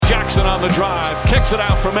Clarkson on the drive, kicks it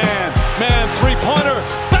out for Man. Man, three-pointer,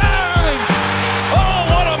 bang! Oh,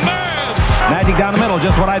 what a man! Magic down the middle,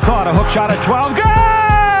 just what I thought. A hook shot at 12,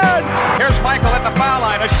 good! Here's Michael at the foul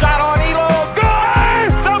line, a shot on Elo,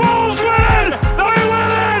 good! The Bulls win it! They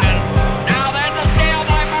win it! Now there's a steal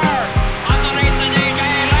by Bird. Underneath the DJ,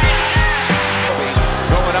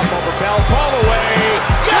 Going up over Bell, ball away.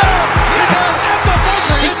 Yes! Yes! At the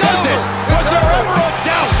buzzer, he does it! Was there ever a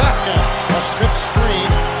doubt? A Smith screen.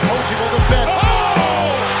 Posey will defend. Oh!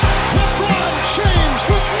 LeBron James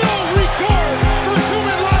with no regard for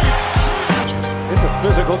human life. It's a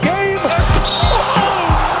physical game.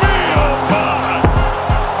 Oh, man, oh, my.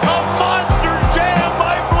 A monster jam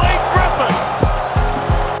by Blake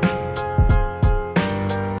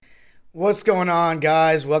Griffin. What's going on,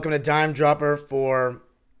 guys? Welcome to Dime Dropper for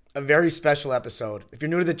a very special episode. If you're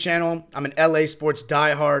new to the channel, I'm an LA sports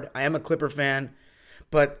diehard. I am a Clipper fan.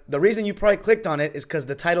 But the reason you probably clicked on it is because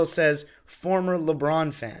the title says former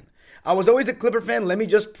LeBron fan. I was always a Clipper fan. Let me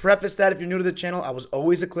just preface that if you're new to the channel. I was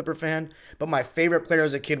always a Clipper fan. But my favorite player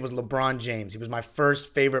as a kid was LeBron James. He was my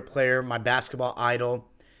first favorite player, my basketball idol.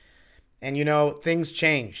 And, you know, things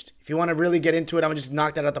changed. If you want to really get into it, I'm going to just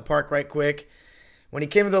knock that out the park right quick. When he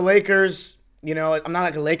came to the Lakers, you know, I'm not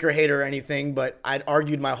like a Laker hater or anything, but I'd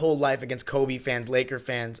argued my whole life against Kobe fans, Laker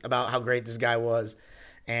fans, about how great this guy was.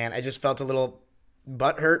 And I just felt a little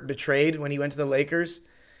butthurt, betrayed when he went to the Lakers.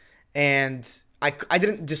 And I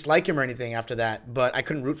didn't dislike him or anything after that, but I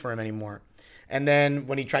couldn't root for him anymore. And then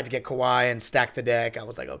when he tried to get Kawhi and stack the deck, I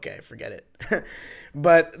was like, okay, forget it.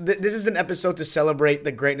 But this is an episode to celebrate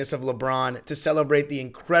the greatness of LeBron, to celebrate the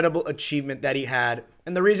incredible achievement that he had.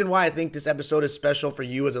 And the reason why I think this episode is special for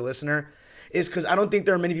you as a listener is because I don't think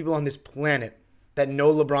there are many people on this planet that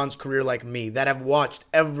know LeBron's career like me, that have watched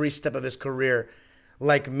every step of his career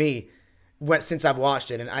like me since I've watched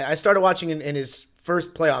it. And I started watching in his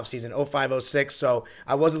first playoff season, 05-06, so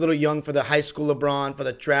I was a little young for the high school LeBron, for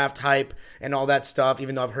the draft hype and all that stuff,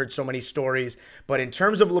 even though I've heard so many stories. But in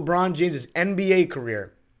terms of LeBron James' NBA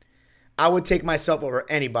career, I would take myself over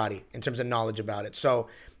anybody in terms of knowledge about it. So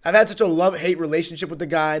I've had such a love-hate relationship with the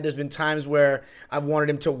guy. There's been times where I've wanted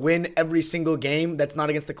him to win every single game that's not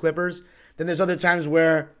against the Clippers. Then there's other times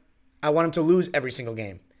where I want him to lose every single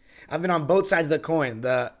game. I've been on both sides of the coin.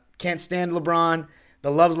 The can't stand LeBron,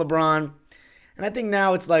 the loves LeBron. And I think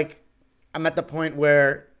now it's like I'm at the point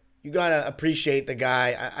where you got to appreciate the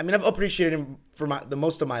guy. I mean, I've appreciated him for the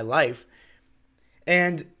most of my life.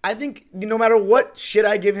 And I think no matter what shit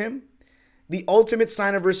I give him, the ultimate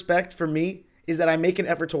sign of respect for me is that I make an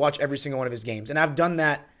effort to watch every single one of his games. And I've done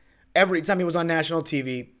that every time he was on national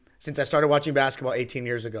TV since I started watching basketball 18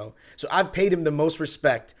 years ago. So I've paid him the most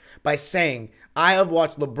respect by saying I have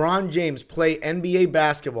watched LeBron James play NBA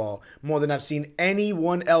basketball more than I've seen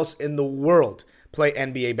anyone else in the world play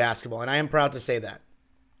NBA basketball. And I am proud to say that.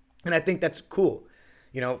 And I think that's cool,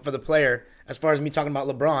 you know, for the player. As far as me talking about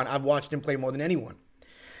LeBron, I've watched him play more than anyone.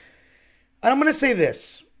 And I'm going to say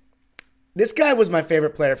this. This guy was my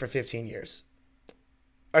favorite player for 15 years.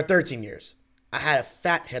 Or 13 years. I had a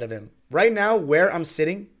fat head of him. Right now, where I'm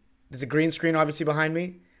sitting, there's a green screen obviously behind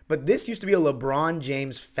me, but this used to be a LeBron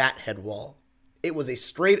James fat head wall. It was a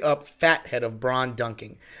straight up fat head of Bron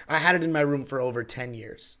dunking. I had it in my room for over 10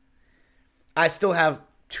 years. I still have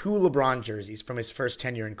 2 LeBron jerseys from his first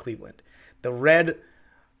tenure in Cleveland. The red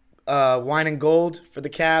wine and gold for the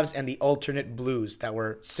Cavs and the alternate blues that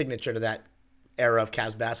were signature to that era of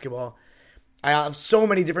Cavs basketball. I have so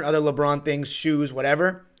many different other LeBron things, shoes,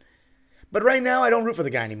 whatever. But right now, I don't root for the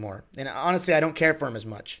guy anymore. And honestly, I don't care for him as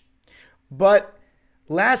much. But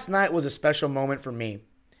last night was a special moment for me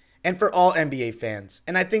and for all NBA fans.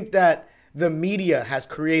 And I think that the media has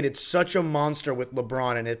created such a monster with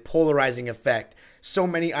LeBron and a polarizing effect. So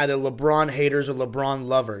many either LeBron haters or LeBron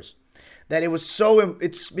lovers. That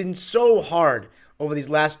it's been so hard over these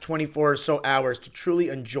last 24 or so hours to truly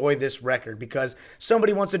enjoy this record because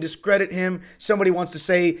somebody wants to discredit him. Somebody wants to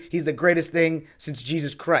say he's the greatest thing since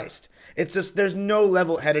Jesus Christ. It's just, there's no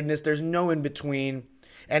level-headedness. There's no in-between.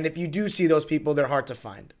 And if you do see those people, they're hard to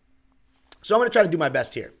find. So I'm going to try to do my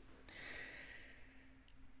best here.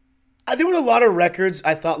 There were a lot of records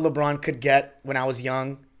I thought LeBron could get when I was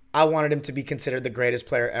young. I wanted him to be considered the greatest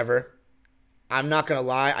player ever. I'm not going to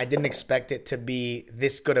lie, I didn't expect it to be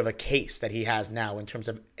this good of a case that he has now in terms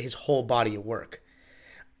of his whole body of work.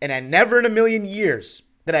 And I never in a million years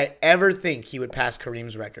did I ever think he would pass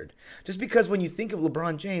Kareem's record. Just because when you think of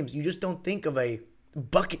LeBron James, you just don't think of a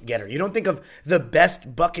bucket getter. You don't think of the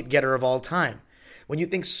best bucket getter of all time. When you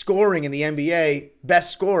think scoring in the NBA,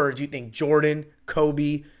 best scorers, you think Jordan,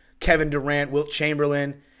 Kobe, Kevin Durant, Wilt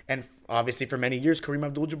Chamberlain, and obviously for many years, Kareem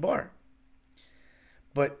Abdul-Jabbar.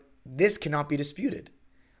 But this cannot be disputed.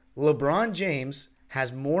 LeBron James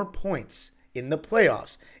has more points in the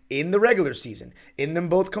playoffs, in the regular season, in them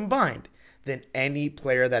both combined, than any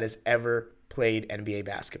player that has ever played NBA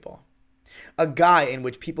basketball. A guy in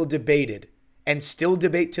which people debated, and still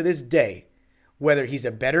debate to this day, whether he's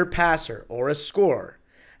a better passer or a scorer,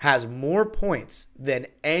 has more points than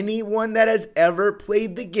anyone that has ever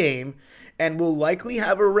played the game, and will likely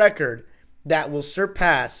have a record that will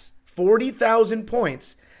surpass 40,000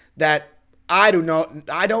 points that I don't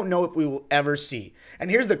know if we will ever see. And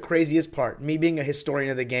here's the craziest part. Me being a historian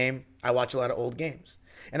of the game, I watch a lot of old games.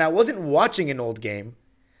 And I wasn't watching an old game,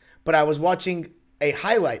 but I was watching a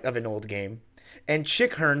highlight of an old game. And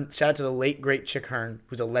Chick Hearn, shout out to the late, great Chick Hearn,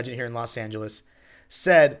 who's a legend here in Los Angeles,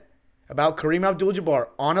 said about Kareem Abdul-Jabbar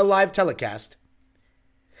on a live telecast,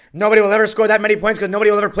 nobody will ever score that many points because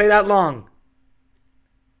nobody will ever play that long.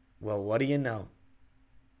 Well, what do you know?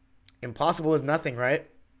 Impossible is nothing, right?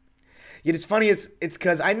 Yet it's funny, it's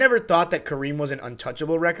because I never thought that Kareem was an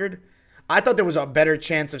untouchable record. I thought there was a better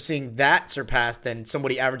chance of seeing that surpassed than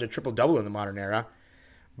somebody average a triple-double in the modern era.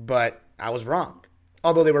 But I was wrong.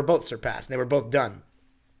 Although they were both surpassed. They were both done.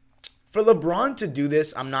 For LeBron to do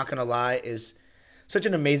this, I'm not going to lie, is such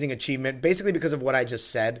an amazing achievement. Basically because of what I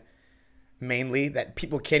just said. Mainly, that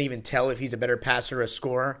people can't even tell if he's a better passer or a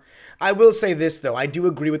scorer. I will say this, though. I do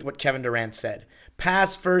agree with what Kevin Durant said.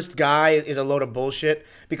 Pass-first guy is a load of bullshit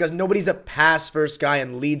because nobody's a pass-first guy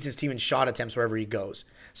and leads his team in shot attempts wherever he goes.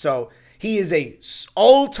 So he is a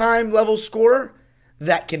all-time level scorer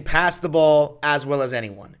that can pass the ball as well as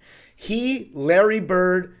anyone. He, Larry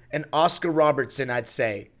Bird, and Oscar Robertson, I'd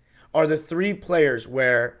say, are the three players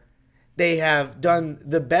where they have done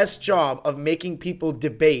the best job of making people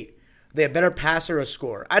debate they have better passer or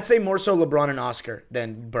scorer. I'd say more so LeBron and Oscar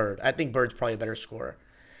than Bird. I think Bird's probably a better scorer.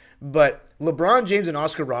 But LeBron James and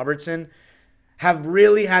Oscar Robertson have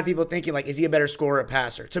really had people thinking, like, is he a better scorer or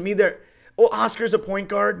passer? To me, Oscar's a point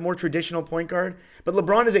guard, more traditional point guard, but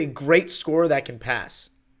LeBron is a great scorer that can pass.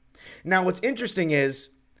 Now, what's interesting is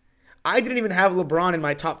I didn't even have LeBron in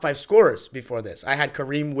my top 5 scorers before this. I had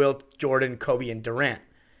Kareem, Wilt, Jordan, Kobe, and Durant.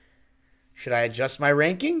 Should I adjust my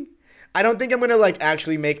ranking? I don't think I'm going to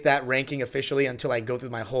actually make that ranking officially until I go through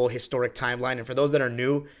my whole historic timeline. And for those that are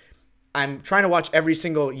new, I'm trying to watch every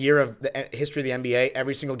single year of the history of the NBA,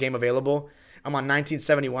 every single game available. I'm on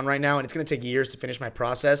 1971 right now, and it's going to take years to finish my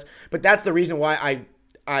process. But that's the reason why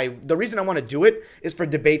the reason I want to do it is for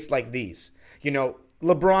debates like these. You know,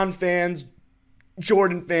 LeBron fans,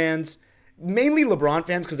 Jordan fans, mainly LeBron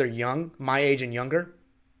fans because they're young, my age and younger.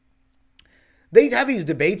 They have these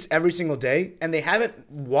debates every single day, and they haven't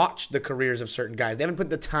watched the careers of certain guys. They haven't put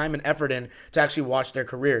the time and effort in to actually watch their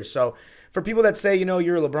careers. So for people that say,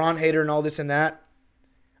 you're a LeBron hater and all this and that,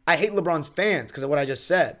 I hate LeBron's fans because of what I just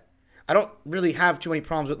said. I don't really have too many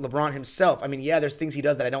problems with LeBron himself. I mean, yeah, there's things he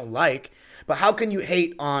does that I don't like, but how can you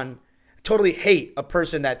totally hate a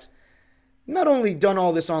person that's not only done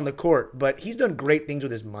all this on the court, but he's done great things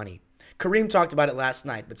with his money. Kareem talked about it last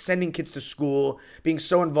night, but sending kids to school, being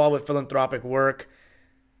so involved with philanthropic work,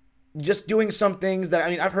 just doing some things that,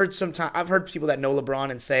 I've heard people that know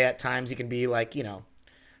LeBron and say at times he can be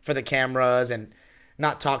for the cameras and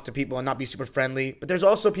not talk to people and not be super friendly. But there's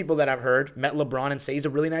also people that I've heard met LeBron and say he's a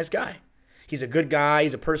really nice guy. He's a good guy.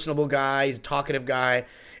 He's a personable guy. He's a talkative guy.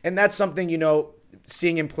 And that's something,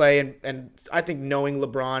 seeing him play and I think knowing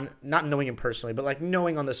LeBron, not knowing him personally, but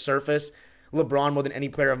knowing on the surface LeBron more than any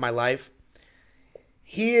player of my life.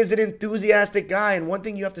 He is an enthusiastic guy. And one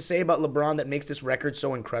thing you have to say about LeBron that makes this record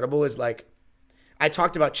so incredible is I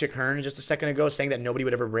talked about Chick Hearn just a second ago saying that nobody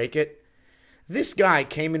would ever break it. This guy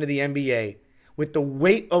came into the NBA with the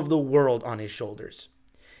weight of the world on his shoulders.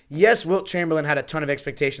 Yes, Wilt Chamberlain had a ton of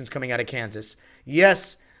expectations coming out of Kansas.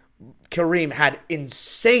 Yes, Kareem had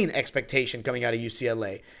insane expectation coming out of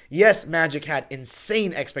UCLA. Yes, Magic had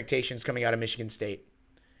insane expectations coming out of Michigan State.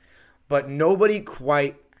 But nobody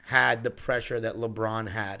quite had the pressure that LeBron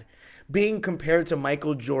had, being compared to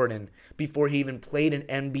Michael Jordan before he even played an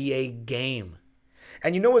NBA game.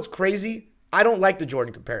 And you know what's crazy? I don't like the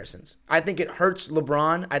Jordan comparisons. I think it hurts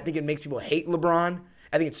LeBron. I think it makes people hate LeBron.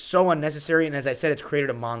 I think it's so unnecessary, and as I said, it's created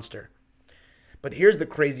a monster. But here's the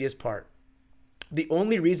craziest part. The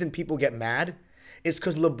only reason people get mad is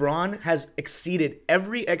because LeBron has exceeded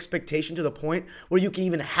every expectation to the point where you can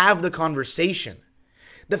even have the conversation.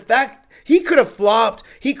 The fact he could have flopped,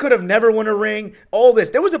 he could have never won a ring, all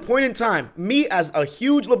this. There was a point in time, me as a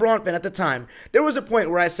huge LeBron fan at the time, there was a point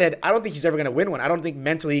where I said, I don't think he's ever going to win one. I don't think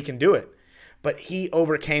mentally he can do it. But he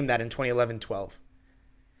overcame that in 2011-12.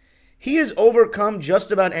 He has overcome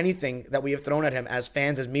just about anything that we have thrown at him as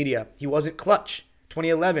fans, as media. He wasn't clutch.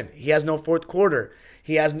 2011, he has no fourth quarter.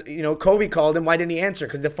 He has, Kobe called him. Why didn't he answer?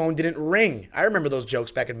 Because the phone didn't ring. I remember those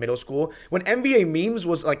jokes back in middle school. When NBA memes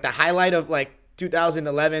was like the highlight of like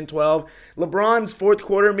 2011, 12, LeBron's fourth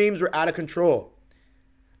quarter memes were out of control.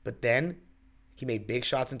 But then he made big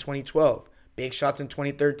shots in 2012, big shots in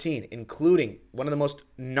 2013, including one of the most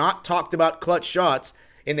not talked about clutch shots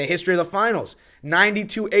in the history of the finals.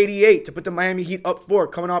 92-88 to put the Miami Heat up 4,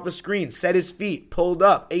 coming off a screen, set his feet, pulled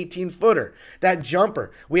up, 18-footer. That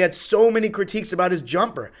jumper. We had so many critiques about his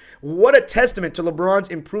jumper. What a testament to LeBron's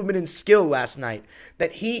improvement in skill last night,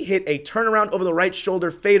 that he hit a turnaround over the right shoulder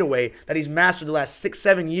fadeaway that he's mastered the last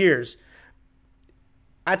 6-7 years.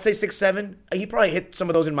 I'd say 6-7. He probably hit some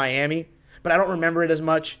of those in Miami, but I don't remember it as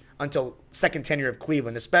much until second tenure of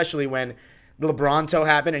Cleveland, especially when the LeBron toe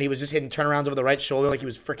happened and he was just hitting turnarounds over the right shoulder like he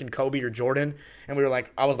was freaking Kobe or Jordan. And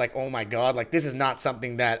I was like, oh my God, like this is not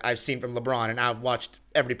something that I've seen from LeBron, and I've watched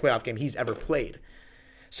every playoff game he's ever played.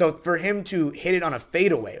 So for him to hit it on a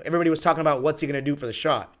fadeaway, everybody was talking about what's he going to do for the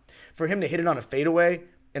shot. For him to hit it on a fadeaway,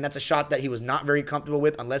 and that's a shot that he was not very comfortable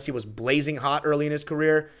with unless he was blazing hot early in his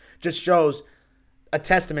career, just shows a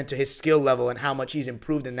testament to his skill level and how much he's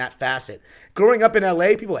improved in that facet. Growing up in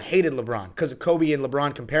LA, people hated LeBron because of Kobe and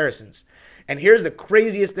LeBron comparisons. And here's the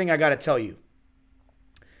craziest thing I got to tell you.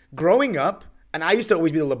 Growing up, and I used to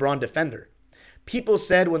always be the LeBron defender, people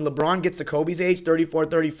said when LeBron gets to Kobe's age, 34,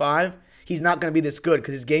 35, he's not going to be this good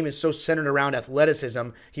because his game is so centered around athleticism,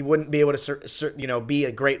 he wouldn't be able to be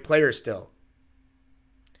a great player still.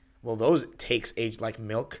 Well, those takes aged like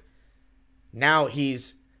milk. Now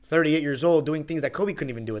he's 38 years old doing things that Kobe couldn't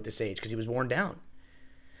even do at this age because he was worn down.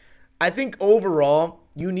 I think overall,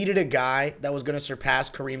 you needed a guy that was going to surpass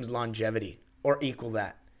Kareem's longevity or equal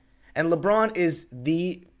that. And LeBron is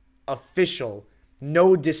the official,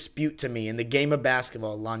 no dispute to me in the game of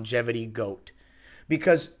basketball, longevity GOAT.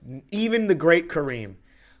 Because even the great Kareem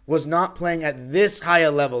was not playing at this high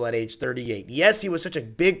a level at age 38. Yes, he was such a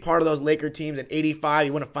big part of those Laker teams in 85.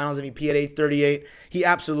 He won a finals MVP at age 38. He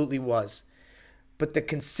absolutely was. But the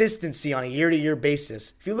consistency on a year-to-year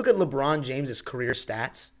basis, if you look at LeBron James' career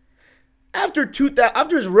stats, after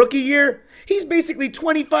his rookie year, he's basically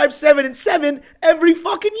 25-7-7 every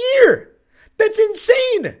fucking year. That's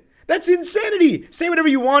insane. That's insanity. Say whatever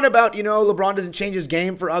you want about, LeBron doesn't change his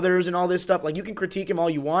game for others and all this stuff. Like, you can critique him all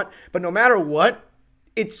you want, but no matter what,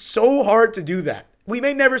 it's so hard to do that. We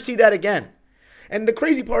may never see that again. And the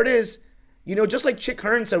crazy part is, just like Chick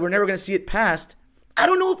Hearn said, we're never going to see it past. I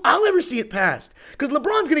don't know if I'll ever see it past because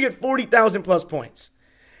LeBron's going to get 40,000 plus points.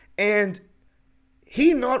 And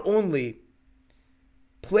he not only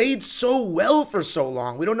played so well for so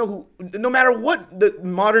long. We don't know no matter what the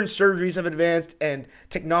modern surgeries have advanced and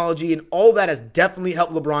technology and all that has definitely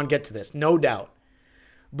helped LeBron get to this, no doubt.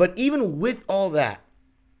 But even with all that,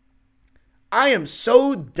 I am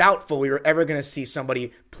so doubtful we are ever going to see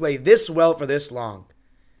somebody play this well for this long.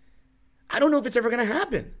 I don't know if it's ever going to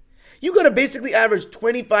happen. You got to basically average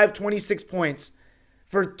 25, 26 points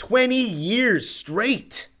for 20 years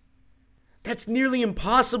straight. That's nearly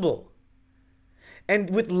impossible. And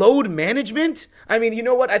with load management, I mean, you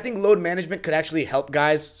know what? I think load management could actually help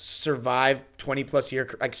guys survive 20-plus year,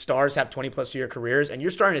 like stars have 20-plus year careers. And you're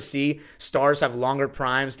starting to see stars have longer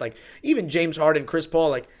primes. Like even James Harden, Chris Paul,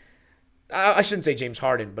 like I shouldn't say James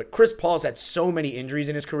Harden, but Chris Paul's had so many injuries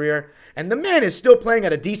in his career. And the man is still playing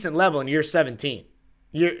at a decent level in year 17.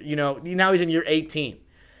 Now he's in year 18.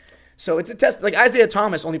 So it's a test. Like Isaiah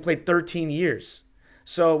Thomas only played 13 years.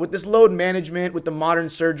 So with this load management, with the modern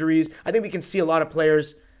surgeries, I think we can see a lot of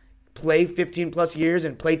players play 15-plus years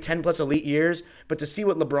and play 10-plus elite years. But to see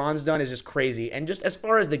what LeBron's done is just crazy. And just as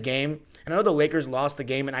far as the game, and I know the Lakers lost the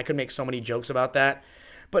game, and I could make so many jokes about that.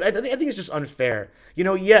 But I think it's just unfair.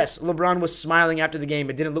 Yes, LeBron was smiling after the game.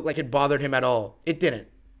 It didn't look like it bothered him at all. It didn't.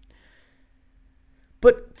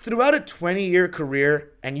 But throughout a 20-year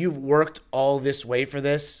career, and you've worked all this way for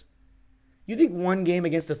this, you think one game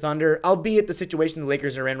against the Thunder, albeit the situation the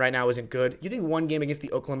Lakers are in right now isn't good, you think one game against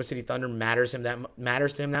the Oklahoma City Thunder matters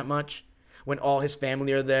to him that much? When all his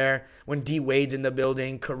family are there, when D. Wade's in the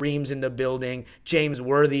building, Kareem's in the building, James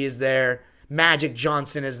Worthy is there, Magic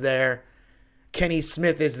Johnson is there, Kenny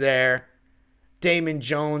Smith is there, Damon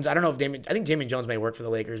Jones. I think Damon Jones may work for the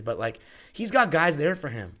Lakers, but he's got guys there for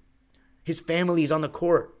him. His family is on the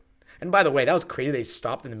court. And by the way, that was crazy they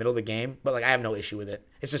stopped in the middle of the game, but I have no issue with it.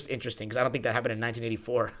 It's just interesting because I don't think that happened in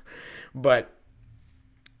 1984. But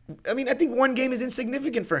I mean, I think one game is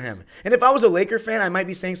insignificant for him. And if I was a Laker fan, I might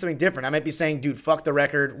be saying something different. I might be saying, dude, fuck the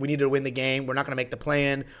record. We need to win the game. We're not going to make the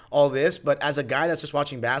play-in, all this. But as a guy that's just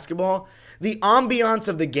watching basketball, the ambiance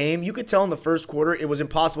of the game, you could tell in the first quarter it was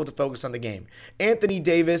impossible to focus on the game. Anthony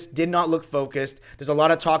Davis did not look focused. There's a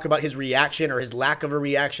lot of talk about his reaction or his lack of a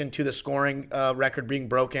reaction to the scoring record being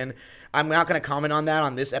broken. I'm not going to comment on that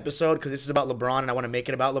on this episode because this is about LeBron and I want to make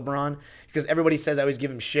it about LeBron because everybody says I always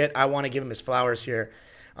give him shit. I want to give him his flowers here.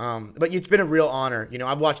 But it's been a real honor. You know,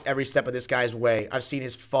 I've watched every step of this guy's way. I've seen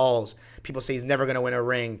his falls. People say he's never going to win a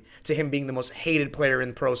ring, to him being the most hated player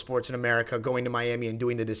in pro sports in America, going to Miami and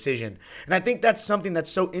doing the decision. And I think that's something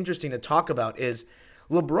that's so interesting to talk about is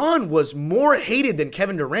LeBron was more hated than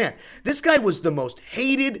Kevin Durant. This guy was the most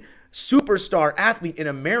hated superstar athlete in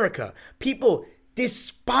America. People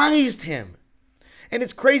despised him. And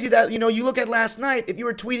it's crazy that, you know, you look at last night, if you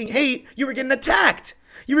were tweeting hate, you were getting attacked.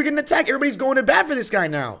 You were getting attacked. Everybody's going to bat for this guy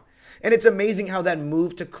now. And it's amazing how that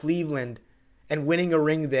move to Cleveland and winning a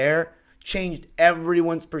ring there changed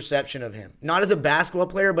everyone's perception of him. Not as a basketball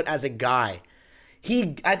player, but as a guy.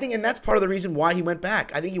 I think, and that's part of the reason why he went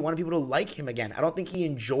back. I think he wanted people to like him again. I don't think he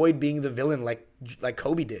enjoyed being the villain like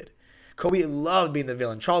Kobe did. Kobe loved being the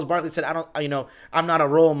villain. Charles Barkley said, I'm not a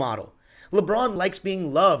role model. LeBron likes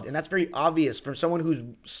being loved, and that's very obvious from someone who's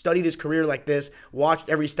studied his career like this, watched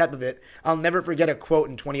every step of it. I'll never forget a quote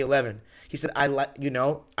in 2011. He said, I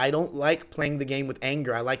don't like playing the game with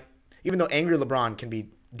anger. Even though angry LeBron can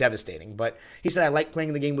be devastating, but he said, I like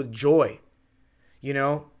playing the game with joy, you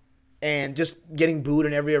know, and just getting booed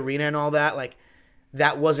in every arena and all that. Like,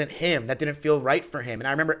 that wasn't him. That didn't feel right for him. And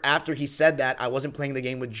I remember after he said that, I wasn't playing the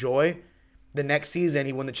game with joy. The next season,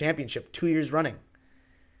 he won the championship 2 years running.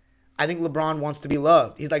 I think LeBron wants to be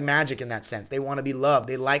loved. He's like Magic in that sense. They want to be loved.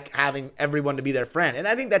 They like having everyone to be their friend. And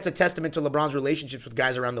I think that's a testament to LeBron's relationships with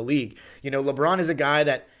guys around the league. You know, LeBron is a guy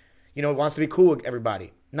that, you know, wants to be cool with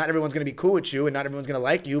everybody. Not everyone's going to be cool with you and not everyone's going to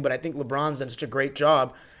like you, but I think LeBron's done such a great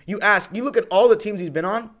job. You look at all the teams he's been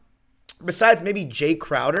on, besides maybe Jay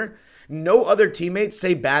Crowder, no other teammates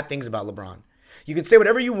say bad things about LeBron. You can say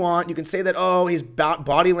whatever you want. You can say that, his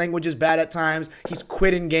body language is bad at times. He's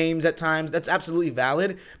quit in games at times. That's absolutely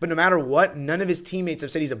valid. But no matter what, none of his teammates have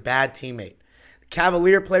said he's a bad teammate.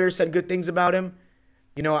 Cavalier players said good things about him.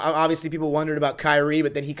 You know, obviously people wondered about Kyrie,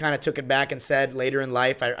 but then he kind of took it back and said later in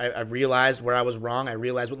life, I realized where I was wrong. I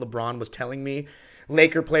realized what LeBron was telling me.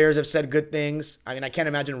 Laker players have said good things. I mean, I can't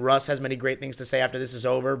imagine Russ has many great things to say after this is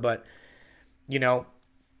over, but, you know,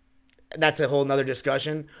 that's a whole nother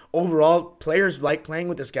discussion. Overall, players like playing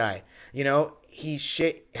with this guy. You know, he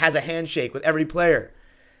has a handshake with every player.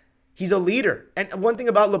 He's a leader. And one thing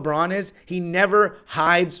about LeBron is he never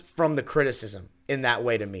hides from the criticism in that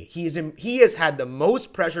way to me. He has had the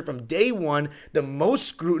most pressure from day one, the most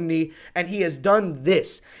scrutiny, and he has done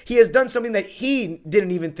this. He has done something that he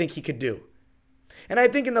didn't even think he could do. And I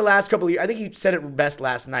think in the last couple of years, I think he said it best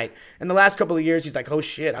last night. In the last couple of years, he's like, oh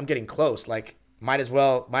shit, I'm getting close. Like, might as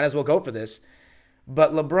well go for this.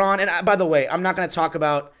 But LeBron, and by the way, I'm not going to talk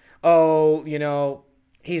about,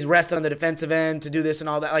 he's rested on the defensive end to do this and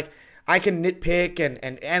all that. Like, I can nitpick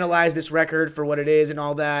and analyze this record for what it is and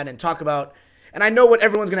all that and talk about, and I know what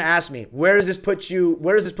everyone's going to ask me. Where does this put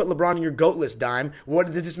LeBron in your GOAT list, Dime?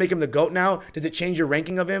 Does this make him the GOAT now? Does it change your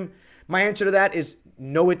ranking of him? My answer to that is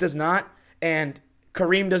no, it does not. And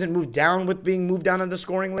Kareem doesn't move down with being moved down on the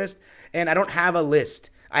scoring list. And I don't have a list.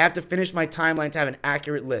 I have to finish my timeline to have an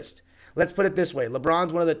accurate list. Let's put it this way.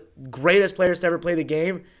 LeBron's one of the greatest players to ever play the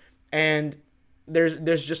game, and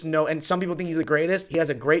there's just no, and some people think he's the greatest. He has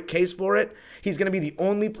a great case for it. He's going to be the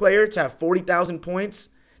only player to have 40,000 points,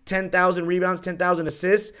 10,000 rebounds, 10,000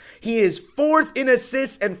 assists. He is fourth in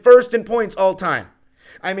assists and first in points all time.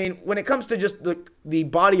 I mean, when it comes to just the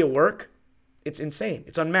body of work, it's insane.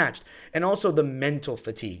 It's unmatched. And also the mental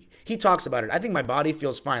fatigue. He talks about it. I think my body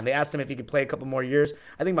feels fine. They asked him if he could play a couple more years.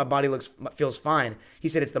 I think my body feels fine. He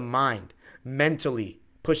said it's the mind, mentally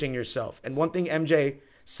pushing yourself. And one thing MJ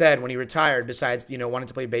said when he retired, besides, wanting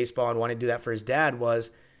to play baseball and wanting to do that for his dad,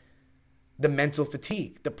 was the mental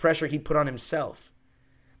fatigue, the pressure he put on himself.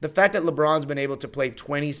 The fact that LeBron's been able to play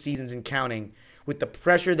 20 seasons and counting with the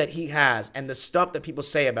pressure that he has and the stuff that people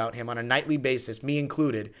say about him on a nightly basis, me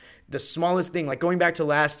included, the smallest thing, like going back to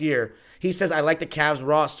last year, he says, I like the Cavs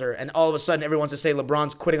roster, and all of a sudden everyone wants to say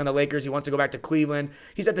LeBron's quitting on the Lakers, he wants to go back to Cleveland.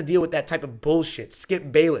 He's had to deal with that type of bullshit.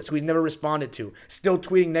 Skip Bayless, who he's never responded to, still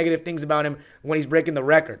tweeting negative things about him when he's breaking the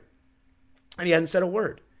record. And he hasn't said a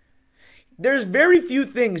word. There's very few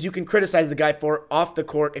things you can criticize the guy for off the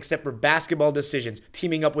court except for basketball decisions,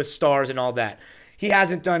 teaming up with stars and all that. He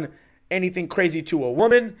hasn't done anything crazy to a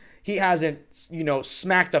woman. He hasn't,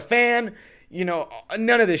 smacked a fan.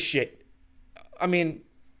 none of this shit. I mean,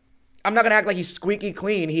 I'm not going to act like he's squeaky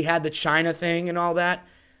clean. He had the China thing and all that.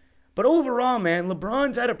 But overall, man,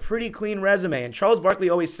 LeBron's had a pretty clean resume. And Charles Barkley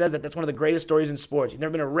always says that that's one of the greatest stories in sports. He's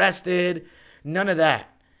never been arrested. None of that.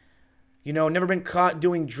 Never been caught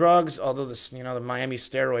doing drugs. Although the Miami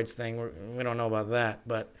steroids thing, we don't know about that.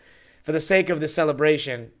 But for the sake of the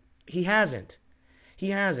celebration, he hasn't.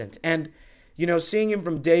 He hasn't. And, seeing him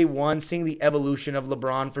from day one, seeing the evolution of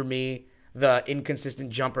LeBron for me, the inconsistent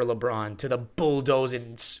jumper LeBron, to the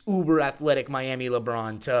bulldozing, uber athletic Miami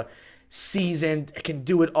LeBron, to seasoned, can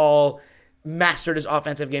do it all, mastered his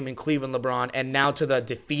offensive game in Cleveland LeBron, and now to the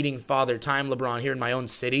defeating father time LeBron here in my own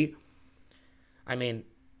city. I mean,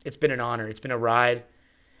 it's been an honor. It's been a ride.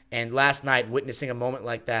 And last night, witnessing a moment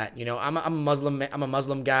like that, I'm a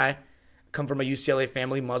Muslim guy. Come from a UCLA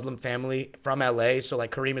family, Muslim family from LA. So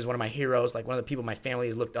like Kareem is one of my heroes, like one of the people my family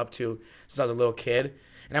has looked up to since I was a little kid.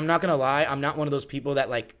 And I'm not going to lie, I'm not one of those people that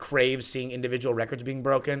like craves seeing individual records being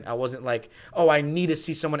broken. I wasn't like, oh, I need to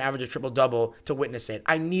see someone average a triple-double to witness it.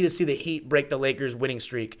 I need to see the Heat break the Lakers' winning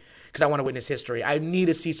streak because I want to witness history. I need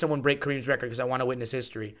to see someone break Kareem's record because I want to witness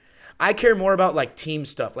history. I care more about like team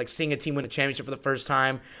stuff, like seeing a team win a championship for the first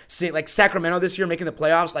time, seeing like Sacramento this year making the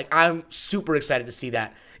playoffs. Like I'm super excited to see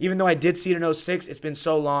that. Even though I did see it in 2006, it's been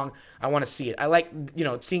so long, I want to see it. I like,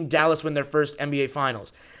 seeing Dallas win their first NBA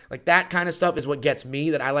Finals. Like that kind of stuff is what gets me,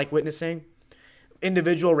 that I like witnessing.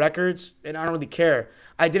 Individual records, and I don't really care.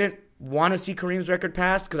 I didn't want to see Kareem's record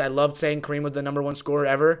passed because I loved saying Kareem was the number one scorer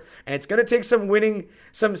ever. And it's going to take some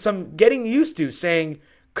getting used to saying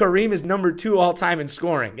Kareem is number 2 all time in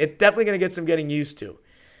scoring. It's definitely going to get some getting used to.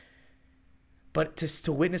 But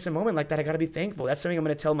to witness a moment like that, I got to be thankful. That's something I'm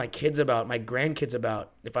going to tell my kids about, my grandkids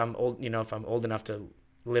about, if I'm old, if I'm old enough to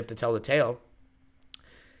live to tell the tale.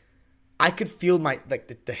 I could feel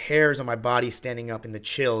the hairs on my body standing up in the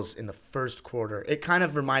chills in the first quarter. It kind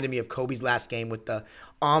of reminded me of Kobe's last game with the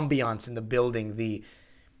ambiance in the building,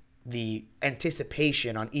 the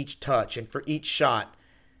anticipation on each touch and for each shot,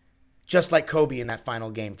 just like Kobe in that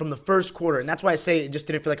final game from the first quarter. And that's why I say it just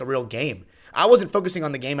didn't feel like a real game. I wasn't focusing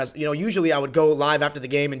on the game as, usually I would go live after the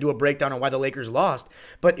game and do a breakdown on why the Lakers lost.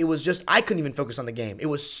 But it was just, I couldn't even focus on the game. It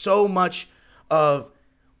was so much of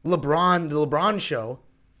the LeBron show,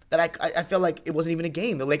 that I felt like it wasn't even a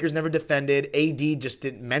game. The Lakers never defended. AD just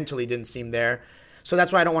mentally didn't seem there. So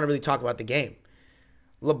that's why I don't want to really talk about the game.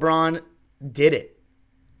 LeBron did it.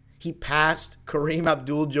 He passed Kareem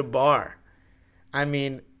Abdul-Jabbar. I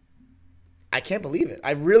mean, I can't believe it.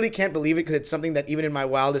 I really can't believe it because it's something that even in my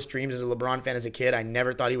wildest dreams as a LeBron fan as a kid, I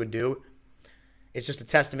never thought he would do. It's just a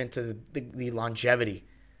testament to the longevity,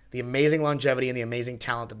 the amazing longevity and the amazing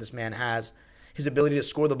talent that this man has. His ability to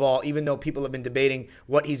score the ball, even though people have been debating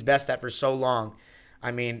what he's best at for so long.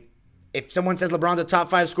 I mean, if someone says LeBron's a top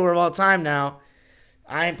 5 scorer of all time now,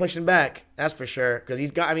 I ain't pushing back. That's for sure. Because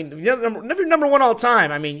he's got, if you're number 1 all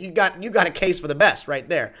time, I mean, you got a case for the best right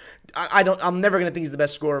there. I'm never going to think he's the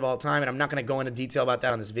best scorer of all time, and I'm not going to go into detail about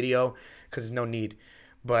that on this video because there's no need.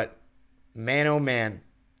 But, man, oh man,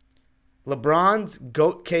 LeBron's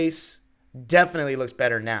GOAT case definitely looks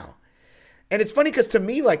better now. And it's funny because to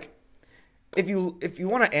me, like, if you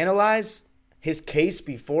want to analyze his case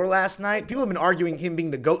before last night, people have been arguing him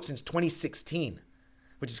being the GOAT since 2016,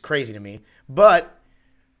 which is crazy to me. But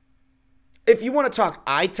if you want to talk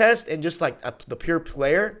eye test and just like the pure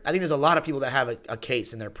player, I think there's a lot of people that have a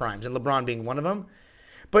case in their primes, and LeBron being one of them.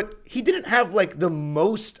 But he didn't have like the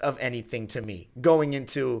most of anything to me going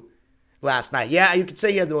into last night. Yeah, you could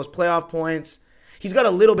say he had the most playoff points. He's got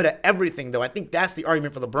a little bit of everything, though. I think that's the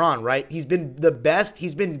argument for LeBron, right? He's been the best.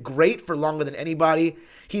 He's been great for longer than anybody.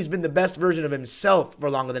 He's been the best version of himself for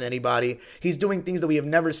longer than anybody. He's doing things that we have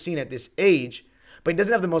never seen at this age. But he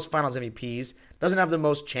doesn't have the most finals MVPs, doesn't have the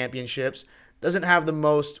most championships, doesn't have the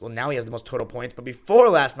most, well, now he has the most total points. But before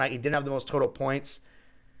last night, he didn't have the most total points.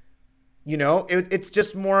 It's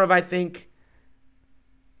just more of, I think,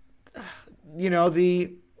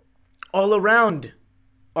 the all-around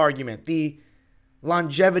argument, the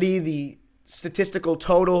longevity, the statistical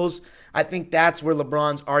totals. I think that's where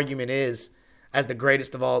LeBron's argument is as the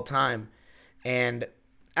greatest of all time. And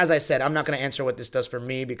as I said, I'm not going to answer what this does for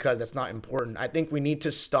me because that's not important. I think we need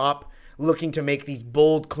to stop looking to make these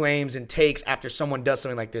bold claims and takes after someone does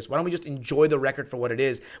something like this. Why don't we just enjoy the record for what it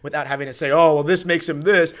is without having to say, oh, well, this makes him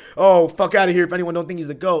this. Oh, fuck out of here if anyone don't think he's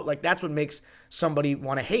the GOAT. Like, that's what makes somebody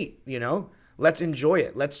want to hate, Let's enjoy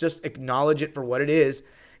it. Let's just acknowledge it for what it is.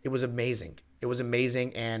 It was amazing. It was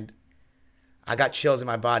amazing, and I got chills in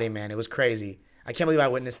my body, man. It was crazy. I can't believe I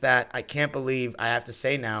witnessed that. I can't believe I have to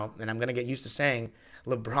say now, and I'm going to get used to saying,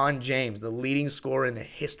 LeBron James, the leading scorer in the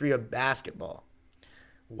history of basketball.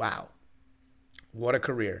 Wow. What a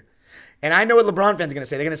career. And I know what LeBron fans are going to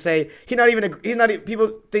say. They're going to say,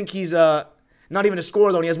 people think he's not even a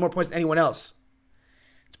scorer, though, and he has more points than anyone else.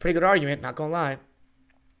 It's a pretty good argument, not going to lie.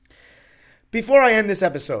 Before I end this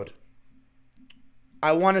episode,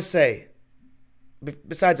 I want to say,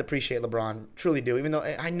 besides appreciate LeBron, truly do, even though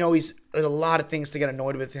I know there's a lot of things to get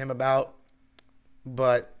annoyed with him about,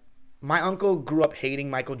 but my uncle grew up hating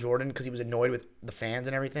Michael Jordan because he was annoyed with the fans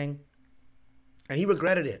and everything, and he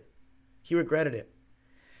regretted it. He regretted it.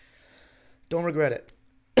 Don't regret it.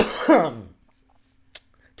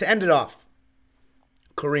 To end it off,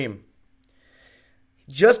 Kareem.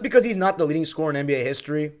 Just because he's not the leading scorer in NBA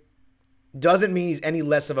history doesn't mean he's any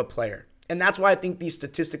less of a player. And that's why I think these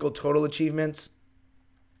statistical total achievements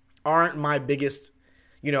aren't my biggest,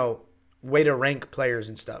 way to rank players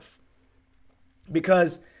and stuff.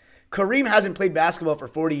 Because Kareem hasn't played basketball for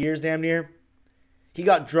 40 years, damn near. He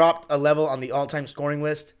got dropped a level on the all-time scoring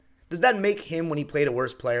list. Does that make him, when he played, a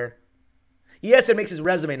worse player? Yes, it makes his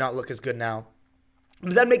resume not look as good now.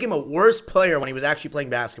 Does that make him a worse player when he was actually playing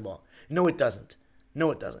basketball? No, it doesn't.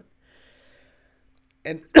 No, it doesn't.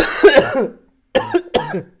 And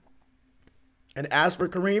and as for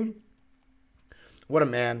Kareem, what a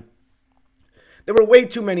man. There were way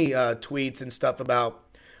too many tweets and stuff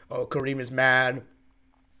about, Kareem is mad,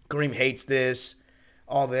 Kareem hates this,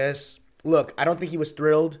 all this. Look, I don't think he was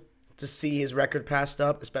thrilled to see his record passed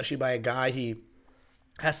up, especially by a guy he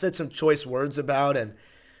has said some choice words about and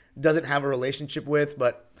doesn't have a relationship with.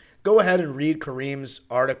 But go ahead and read Kareem's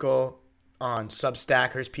article on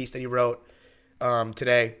Substack, his piece that he wrote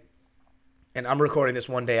today. And I'm recording this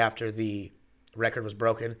one day after the record was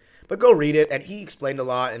broken. But go read it, and he explained a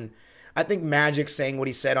lot. And I think Magic saying what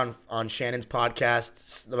he said on Shannon's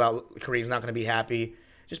podcast about Kareem's not going to be happy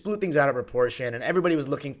just blew things out of proportion. And everybody was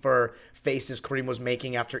looking for faces Kareem was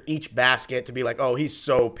making after each basket to be like, oh, he's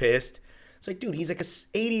so pissed. It's like, dude, he's like a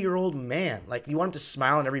 80-year-old man. Like, you want him to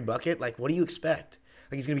smile on every bucket? Like, what do you expect?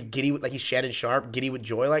 Like, he's going to be giddy, like he's Shannon Sharp, giddy with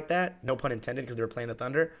joy like that? No pun intended, because they were playing the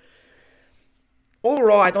Thunder.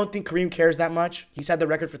 Overall, I don't think Kareem cares that much. He's had the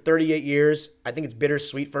record for 38 years. I think it's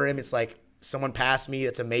bittersweet for him. It's like, someone passed me.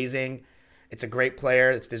 It's amazing. It's a great player.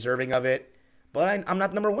 It's deserving of it. But I'm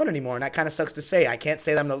not number one anymore, and that kind of sucks to say. I can't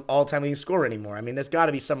say that I'm the all-time leading scorer anymore. I mean, there's got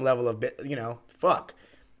to be some level of, fuck.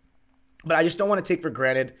 But I just don't want to take for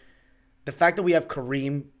granted the fact that we have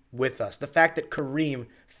Kareem with us. The fact that Kareem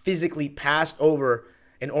physically passed over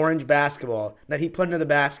an orange basketball that he put into the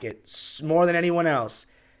basket more than anyone else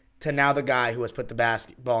to now the guy who has put the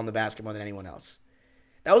basketball in the basket more than anyone else.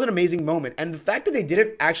 That was an amazing moment. And the fact that they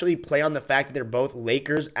didn't actually play on the fact that they're both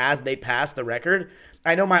Lakers as they passed the record,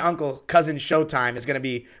 I know my uncle, cousin Showtime, is going to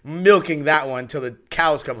be milking that one till the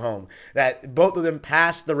cows come home. That both of them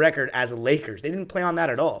passed the record as Lakers. They didn't play on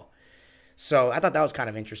that at all. So I thought that was kind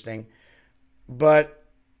of interesting. But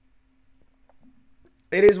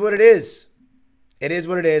it is what it is. It is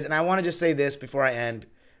what it is. And I want to just say this before I end.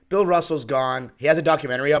 Bill Russell's gone. He has a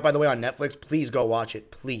documentary out, by the way, on Netflix. Please go watch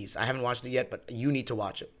it. Please. I haven't watched it yet, but you need to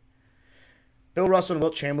watch it. Bill Russell and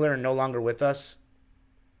Wilt Chamberlain are no longer with us.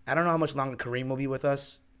 I don't know how much longer Kareem will be with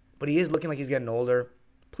us, but he is looking like he's getting older.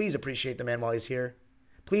 Please appreciate the man while he's here.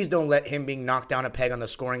 Please don't let him being knocked down a peg on the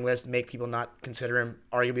scoring list make people not consider him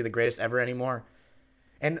arguably the greatest ever anymore.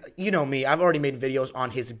 And you know me, I've already made videos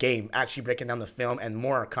on his game, actually breaking down the film, and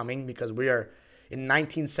more are coming because we are in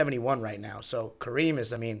 1971 right now. So Kareem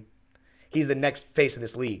is, he's the next face of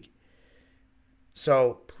this league.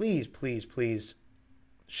 So please, please, please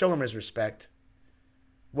show him his respect.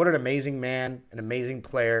 What an amazing man, an amazing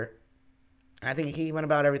player. And I think he went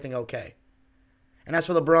about everything okay. And as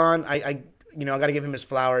for LeBron, I got to give him his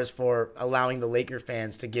flowers for allowing the Laker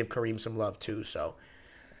fans to give Kareem some love too. So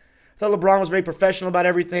I thought LeBron was very professional about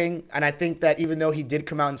everything. And I think that even though he did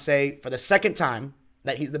come out and say for the second time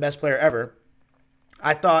that he's the best player ever,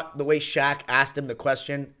 I thought the way Shaq asked him the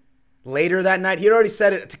question later that night, he had already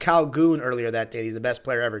said it to Cal Goon earlier that day, he's the best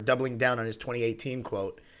player ever, doubling down on his 2018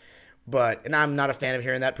 quote. And I'm not a fan of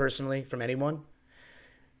hearing that personally from anyone.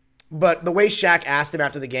 But the way Shaq asked him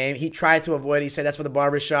after the game, he tried to avoid it. He said, that's for the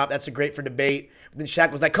barbershop. That's great for debate. But then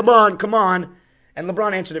Shaq was like, come on, come on. And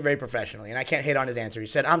LeBron answered it very professionally. And I can't hate on his answer. He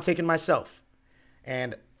said, I'm taking myself.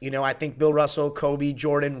 And, I think Bill Russell, Kobe,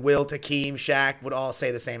 Jordan, Wilt, Hakeem, Shaq would all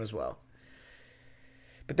say the same as well.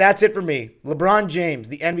 But that's it for me. LeBron James,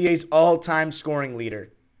 the NBA's all-time scoring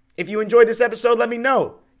leader. If you enjoyed this episode, let me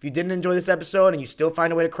know. If you didn't enjoy this episode and you still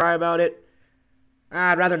find a way to cry about it,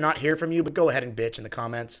 I'd rather not hear from you, but go ahead and bitch in the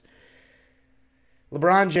comments.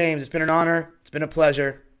 LeBron James, it's been an honor. It's been a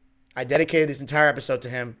pleasure. I dedicated this entire episode to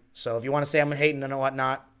him. So if you want to say I'm hating and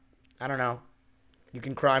whatnot, I don't know. You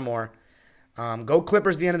can cry more. Go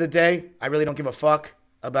Clippers at the end of the day. I really don't give a fuck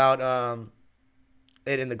about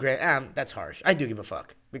it in the grand. That's harsh. I do give a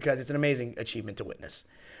fuck because it's an amazing achievement to witness.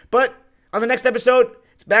 But on the next episode,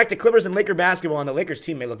 it's back to Clippers and Laker basketball, and the Lakers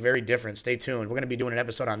team may look very different. Stay tuned. We're going to be doing an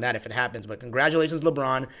episode on that if it happens. But congratulations,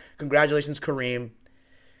 LeBron. Congratulations, Kareem.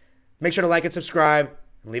 Make sure to like and subscribe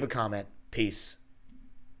and leave a comment. Peace.